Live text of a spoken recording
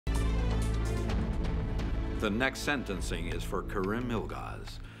The next sentencing is for Crimean.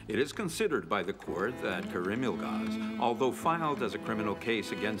 It is considered by the court that Crimean, although filed as a criminal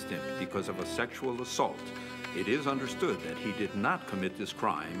case against him because of a sexual assault, it is understood that he did not commit this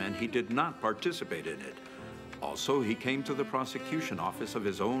crime and he did not participate in it. Also, he came to the prosecution office of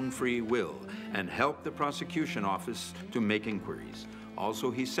his own free will and helped the prosecution office to make inquiries.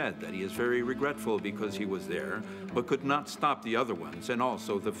 Also, he said that he is very regretful because he was there, but could not stop the other ones. And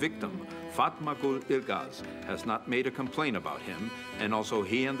also, the victim, Fatmagul has not made a complaint about him, and also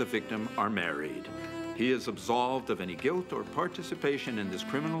he and the victim are married. He is absolved of any guilt or participation in this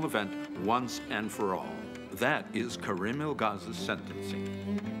criminal event once and for all. That is Crimean's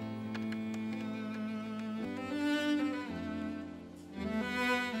sentencing.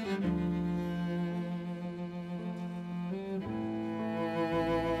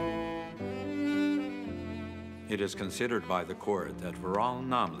 It is considered by the court that Viral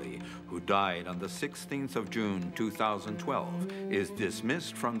Namli, who died on the 16th of June 2012, is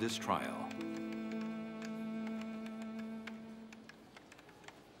dismissed from this trial.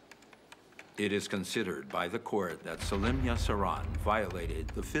 It is considered by the court that Salim Yassaran violated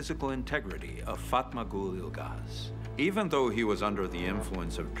the physical integrity of Fatmagul. Even though he was under the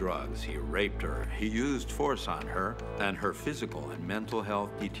influence of drugs, he raped her, he used force on her, and her physical and mental health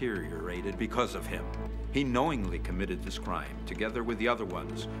deteriorated because of him. He knowingly committed this crime, together with the other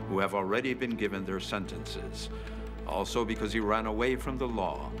ones who have already been given their sentences. Also, because he ran away from the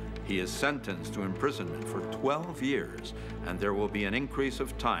law, he is sentenced to imprisonment for 12 years, and there will be an increase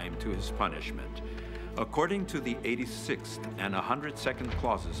of time to his punishment. According to the 86th and 102nd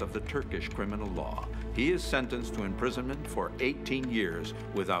clauses of the Turkish criminal law, he is sentenced to imprisonment for 18 years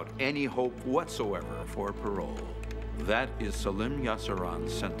without any hope whatsoever for parole. That is Salim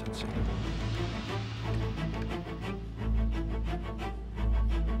Yassaran's sentencing.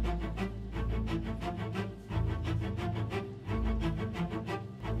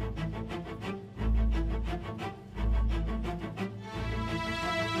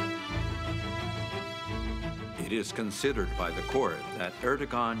 It is considered by the court that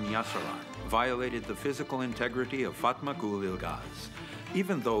Erdogan Yassaran violated the physical integrity of Fatmagul.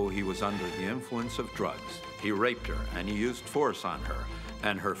 Even though he was under the influence of drugs, he raped her and he used force on her,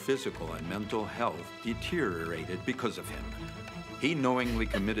 and her physical and mental health deteriorated because of him. He knowingly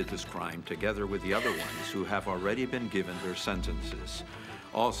committed this crime together with the other ones who have already been given their sentences.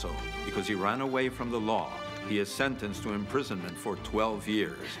 Also, because he ran away from the law, he is sentenced to imprisonment for 12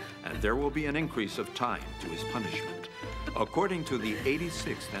 years, and there will be an increase of time to his punishment. According to the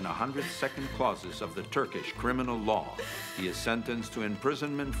 86th and 102nd clauses of the Turkish criminal law, he is sentenced to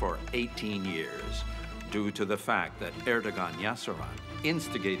imprisonment for 18 years. Due to the fact that Erdogan Yassaran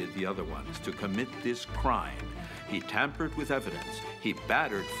instigated the other ones to commit this crime, he tampered with evidence, he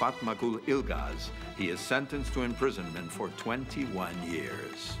battered Fatmagul. He is sentenced to imprisonment for 21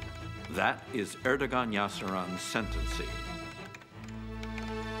 years. That is Erdogan Yassaran's sentencing.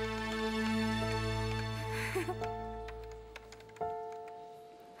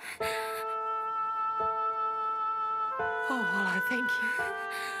 Oh, Allah, thank you.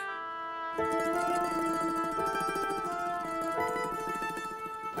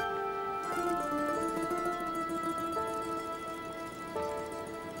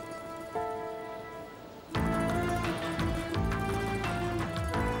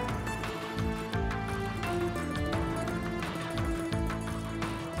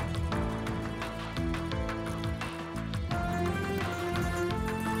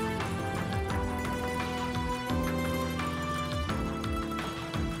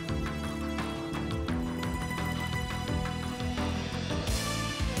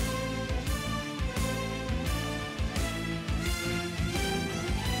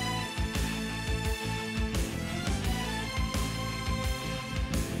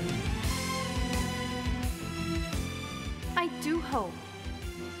 hope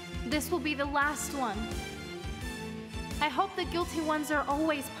this will be the last one. I hope the guilty ones are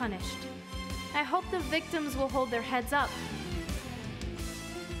always punished. I hope the victims will hold their heads up.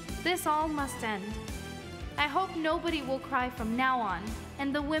 This all must end. I hope nobody will cry from now on,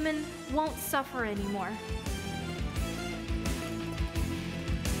 and the women won't suffer anymore.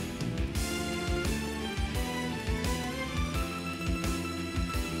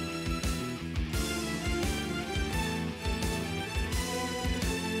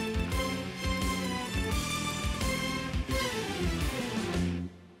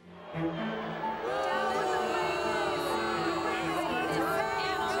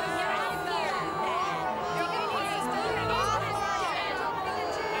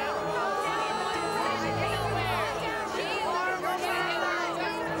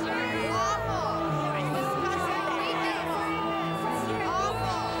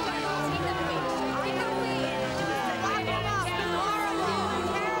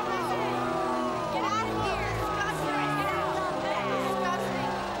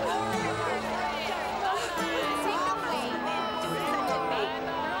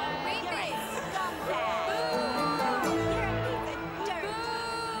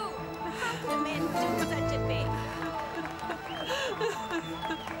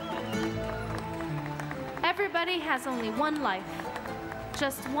 Everybody has only one life.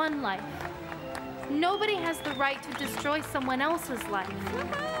 Just one life. Nobody has the right to destroy someone else's life.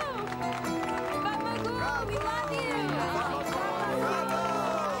 Fatmagul, we love you!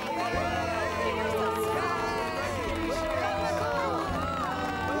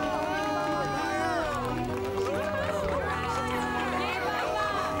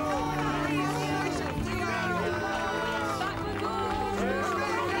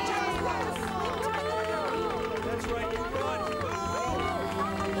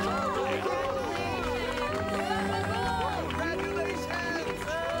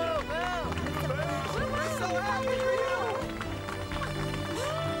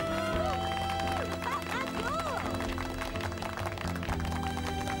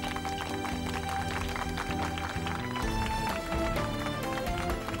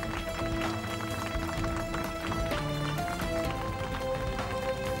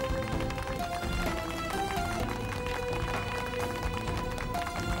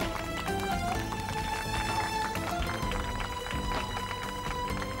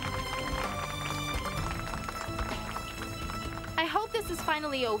 I hope this is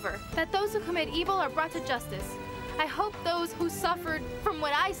finally over, that those who commit evil are brought to justice. I hope those who suffered from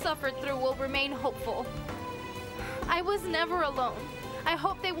what I suffered through will remain hopeful. I was never alone. I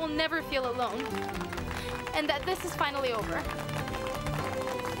hope they will never feel alone. And that this is finally over.